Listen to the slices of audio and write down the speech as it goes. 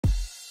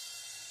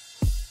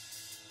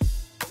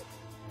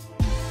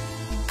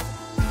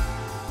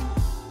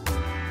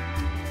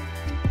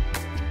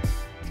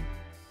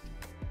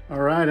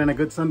All right, and a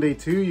good Sunday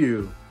to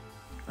you.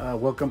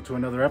 Welcome to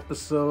another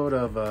episode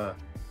of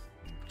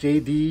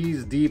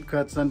JD's Deep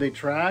Cut Sunday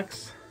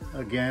Tracks.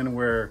 Again,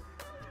 where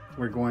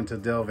we're going to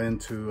delve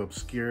into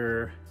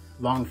obscure,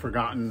 long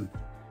forgotten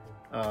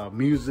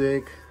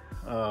music,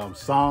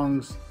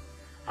 songs,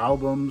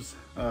 albums.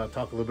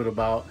 Talk a little bit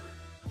about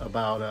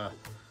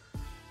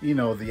you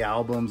know, the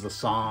albums, the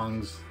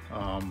songs,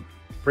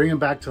 bring them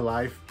back to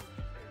life.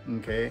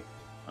 Okay.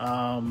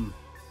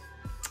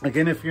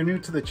 Again, if you're new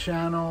to the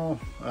channel,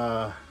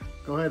 go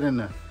ahead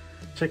and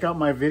check out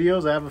my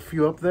videos. I have a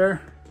few up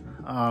there.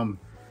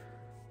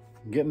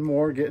 Getting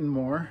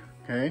more.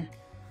 Okay.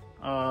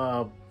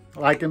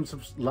 Like and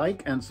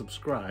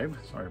subscribe.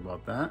 Sorry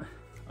about that.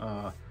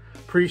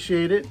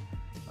 Appreciate it.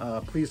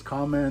 Please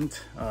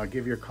comment.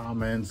 Give your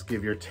comments.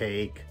 Give your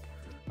take.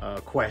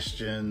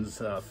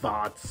 Questions,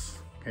 thoughts.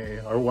 Okay,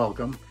 are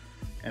welcome.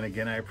 And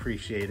again, I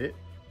appreciate it.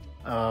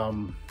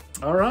 All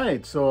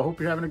right, so I hope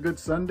you're having a good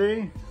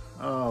Sunday.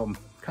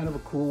 Kind of a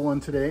cool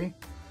one today.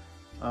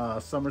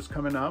 Summer's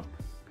coming up,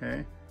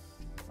 okay?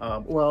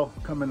 Well,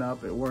 coming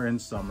up, we're in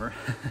summer.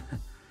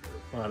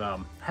 But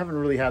haven't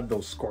really had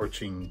those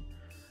scorching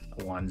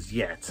ones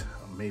yet.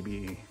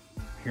 Maybe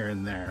here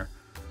and there.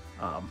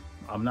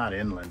 I'm not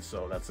inland,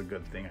 so that's a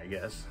good thing, I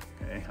guess.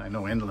 Okay, I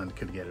know inland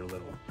could get a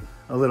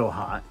little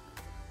hot,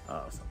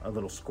 a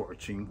little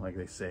scorching, like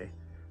they say.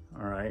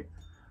 All right.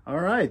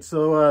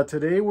 So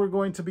today we're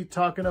going to be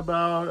talking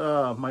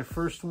about my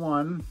first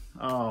one.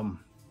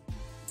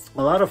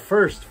 A lot of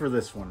firsts for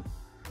this one.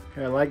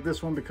 Okay, I like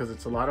this one because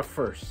it's a lot of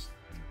firsts.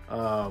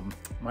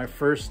 My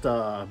first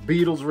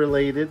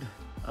Beatles-related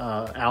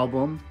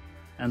album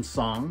and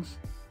songs.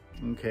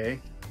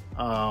 Okay,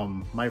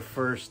 my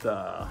first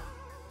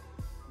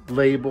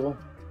label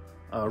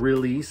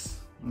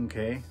release.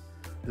 Okay,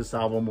 this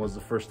album was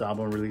the first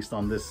album released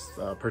on this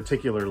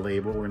particular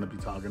label we're going to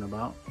be talking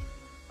about.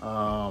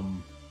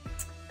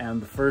 And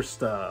the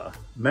first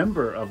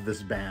member of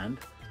this band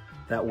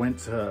that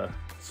went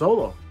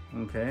solo.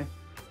 Okay,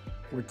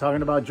 we're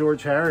talking about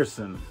George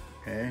Harrison.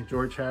 Okay,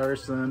 George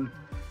Harrison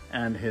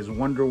and his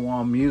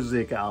Wonderwall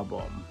music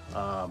album.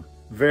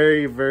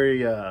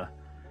 Very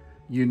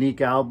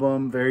unique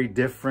album, very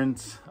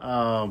different.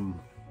 Wouldn't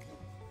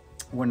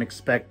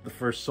expect the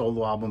first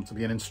solo album to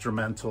be an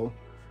instrumental.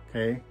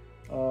 Okay,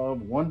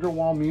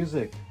 Wonderwall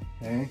music.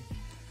 Okay,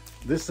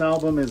 this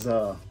album is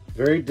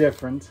very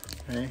different.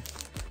 Okay,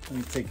 let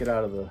me take it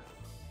out of the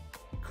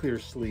clear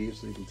sleeve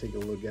so you can take a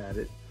look at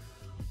it.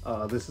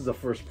 This is a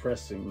first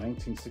pressing,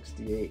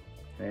 1968.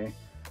 Okay,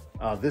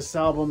 this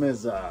album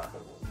is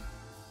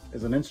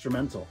an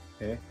instrumental.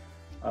 Okay,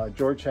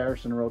 George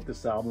Harrison wrote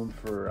this album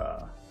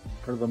for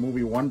the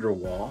movie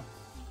Wonderwall.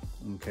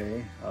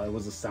 Okay, it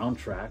was a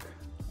soundtrack.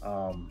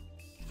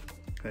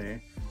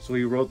 Okay, so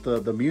he wrote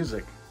the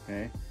music.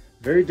 Okay,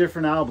 very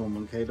different album.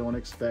 Okay, don't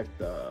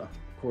expect. Of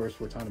course,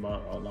 we're talking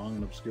about long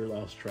and obscure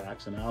lost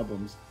tracks and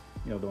albums.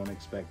 You know, don't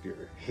expect your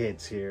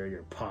hits here,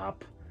 your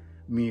pop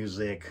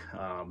music.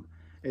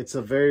 It's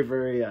a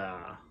very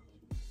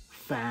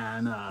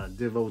fan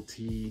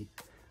devotee.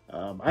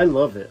 I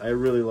love it. I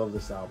really love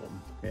this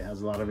album. It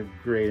has a lot of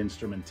great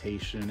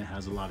instrumentation. It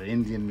has a lot of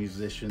Indian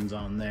musicians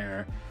on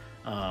there.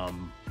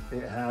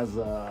 It has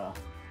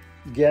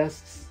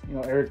guests. You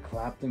know, Eric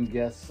Clapton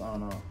guests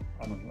on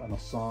a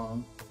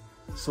song.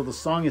 So the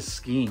song is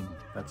 "Skiing."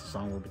 That's the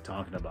song we'll be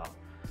talking about.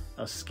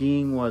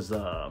 "Skiing" was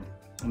an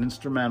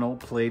instrumental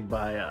played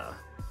by, of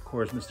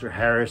course, Mr.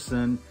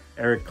 Harrison.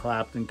 Eric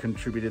Clapton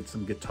contributed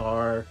some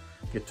guitar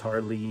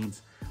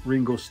leads.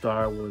 Ringo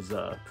Starr was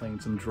playing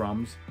some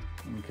drums.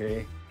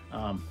 Okay.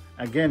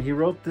 Again, he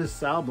wrote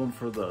this album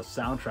for the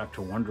soundtrack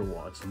to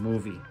Wonderwall. It's a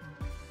movie.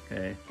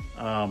 Okay.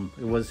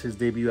 It was his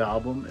debut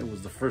album. It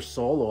was the first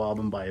solo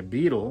album by a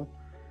Beatle,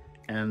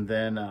 and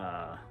then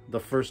the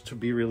first to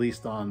be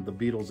released on the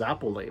Beatles'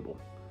 Apple label.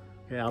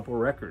 Okay, Apple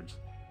Records.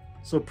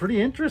 So pretty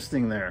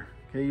interesting there.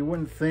 Okay, you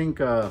wouldn't think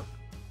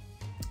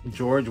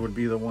George would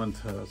be the one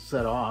to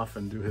set off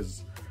and do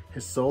his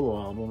solo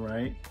album,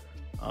 right?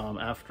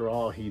 After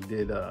all, he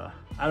did. I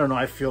don't know.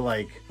 I feel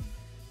like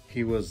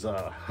he was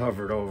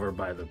hovered over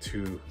by the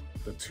two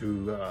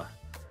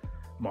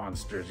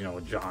monsters. You know,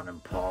 John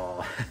and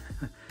Paul.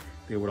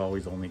 They would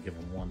always only give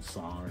him one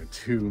song or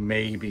two,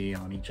 maybe,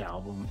 on each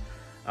album.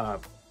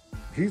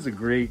 He's a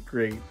great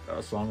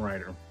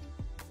songwriter,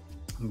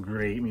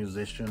 great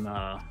musician.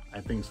 I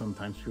think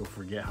sometimes people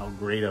forget how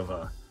great of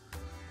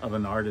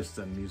an artist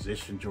and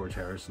musician George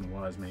Harrison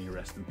was. May he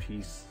rest in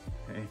peace.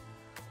 Okay.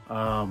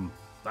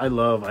 I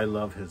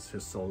love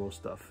his solo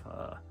stuff.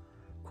 Of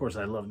course,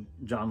 I love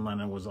John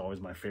Lennon. Was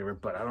always my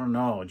favorite, but I don't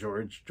know,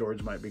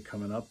 George might be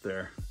coming up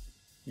there.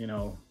 You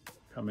know,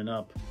 coming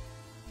up,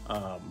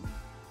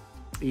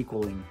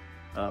 equaling.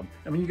 I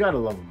mean, you gotta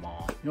love them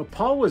all. You know,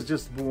 Paul was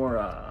just more,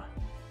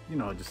 you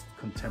know, just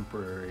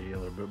contemporary, a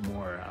little bit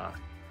more,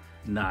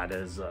 not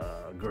as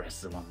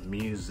aggressive on the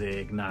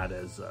music, not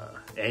as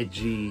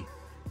edgy.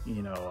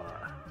 You know,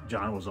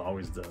 John was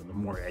always the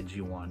more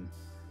edgy one.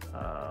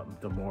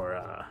 The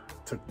more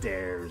took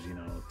dares, you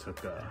know,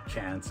 took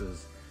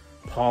chances.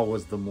 Paul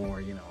was the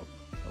more, you know,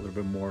 a little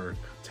bit more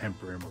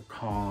contemporary, more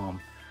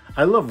calm.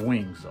 I love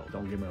Wings though,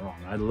 don't get me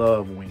wrong. I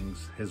love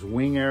Wings. His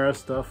Wing era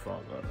stuff,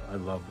 I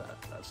love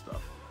that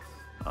stuff.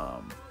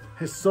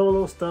 His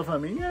solo stuff, I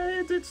mean,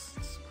 yeah, it's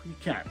you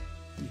can't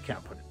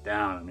put it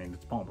down. I mean,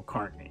 it's Paul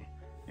McCartney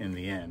in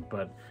the end.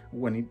 But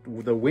when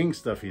the Wing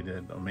stuff he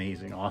did,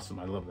 amazing, awesome.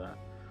 I love that.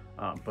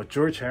 But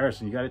George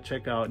Harrison, you got to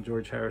check out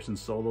George Harrison's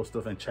solo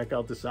stuff and check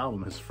out this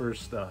album, his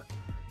first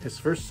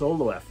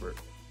solo effort.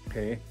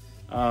 Okay.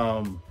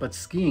 But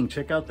Skiing,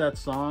 check out that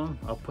song.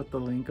 I'll put the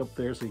link up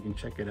there so you can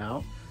check it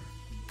out.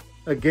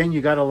 Again, you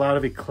got a lot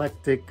of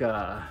eclectic,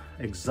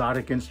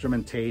 exotic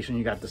instrumentation.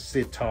 You got the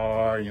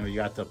sitar, you know, you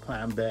got the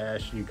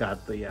plambesh, you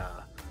got the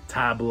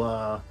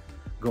tabla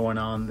going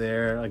on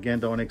there. Again,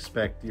 don't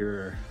expect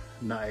your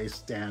nice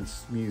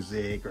dance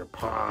music or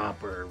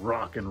pop or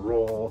rock and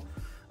roll.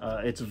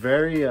 It's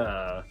very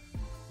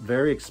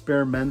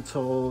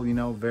experimental, you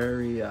know,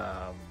 very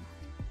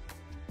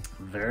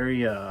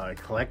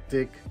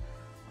eclectic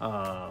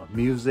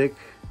music,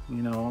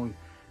 you know.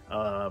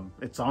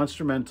 It's all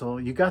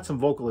instrumental. You got some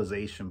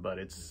vocalization, but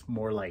it's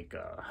more like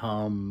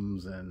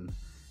hums and,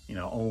 you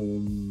know,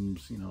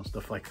 ohms, you know,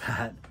 stuff like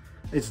that.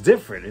 It's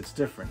different. It's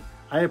different.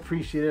 I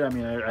appreciate it. I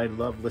mean, I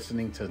love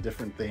listening to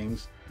different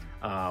things.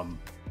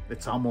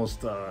 It's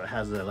almost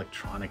has the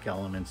electronic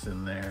elements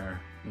in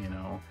there, you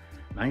know.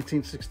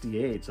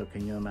 1968, so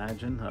can you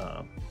imagine,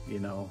 you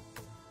know,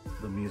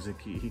 the music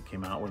he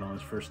came out with on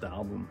his first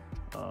album.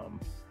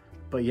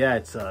 But yeah,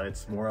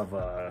 it's more of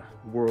a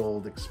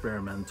world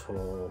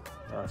experimental,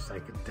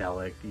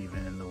 psychedelic,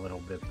 even a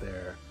little bit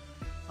there.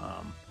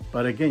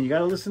 But again, you got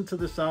to listen to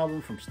this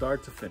album from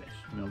start to finish.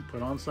 You know,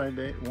 put on side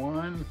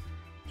 1,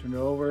 turn it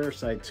over,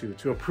 side 2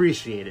 to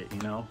appreciate it.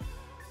 You know,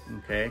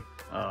 okay.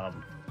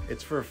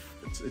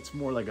 It's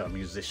more like a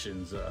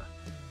musician's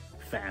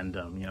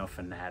fandom. You know,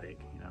 fanatic.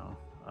 You know,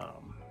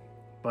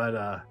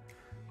 but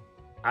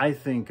I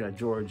think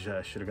George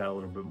should have got a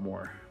little bit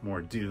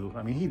more due.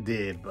 I mean, he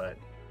did, but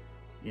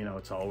you know,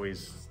 it's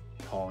always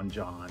Paul and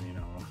John, you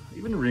know,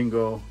 even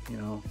Ringo, you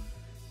know,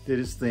 did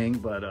his thing,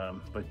 but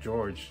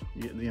George,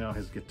 you know,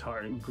 his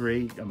guitar,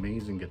 great,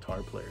 amazing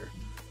guitar player,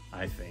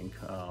 I think.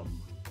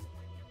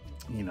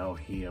 You know,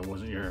 he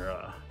wasn't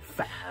your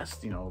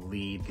fast, you know,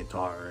 lead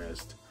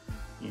guitarist,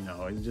 you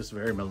know, he's just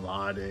very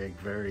melodic,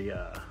 very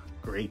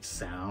great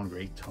sound,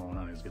 great tone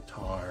on his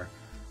guitar,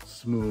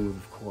 smooth,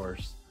 of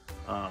course.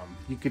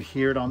 You could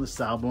hear it on this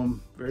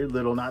album, very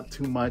little, not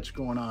too much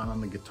going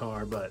on the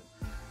guitar, but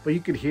you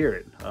could hear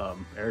it.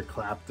 Eric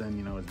Clapton,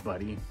 you know, his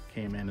buddy,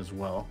 came in as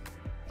well.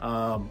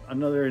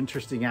 Another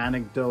interesting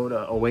anecdote,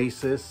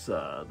 Oasis,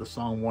 the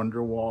song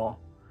Wonderwall,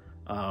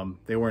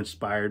 they were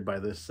inspired by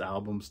this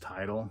album's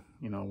title,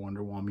 you know,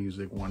 Wonderwall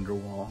music,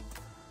 Wonderwall.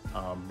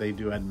 They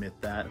do admit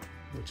that,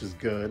 which is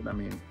good. I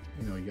mean,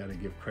 you know, you got to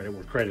give credit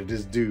where credit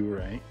is due,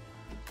 right?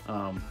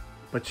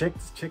 But check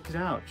it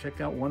out.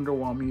 Check out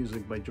Wonderwall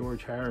music by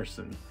George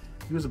Harrison.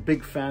 He was a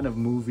big fan of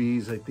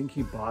movies. I think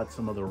he bought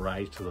some of the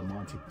rights to the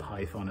Monty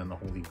Python and the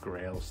Holy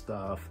Grail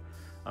stuff.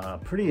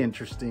 Pretty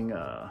interesting,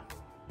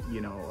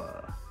 you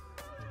know,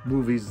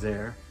 movies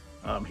there.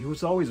 He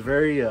was always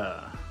very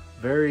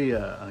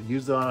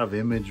used a lot of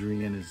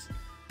imagery in his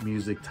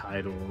music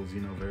titles.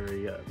 You know,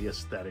 the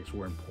aesthetics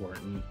were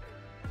important.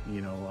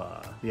 You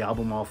know, the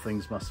album All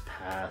Things Must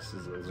Pass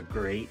is a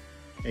great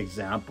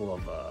example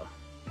of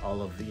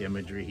all of the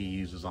imagery he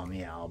uses on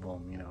the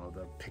album. You know,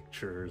 the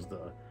pictures,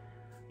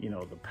 you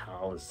know, the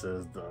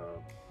palaces,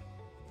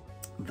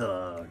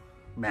 the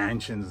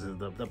mansions,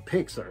 the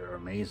pics are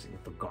amazing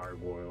with the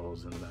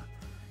gargoyles and the,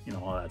 you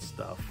know, all that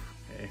stuff.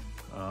 Okay.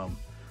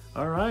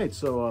 All right.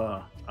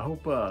 So I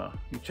hope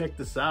you check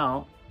this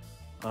out.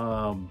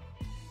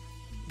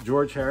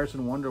 George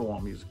Harrison,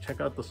 Wonderwall music. Check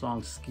out the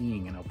song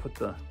Skiing, and I'll put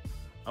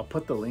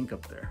the link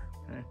up there.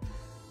 Okay.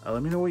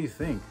 Let me know what you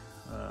think.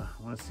 I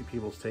want to see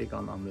people's take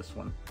on this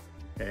one.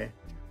 Okay.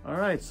 All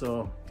right.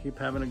 So keep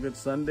having a good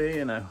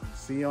Sunday, and I'll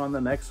see you on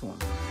the next one.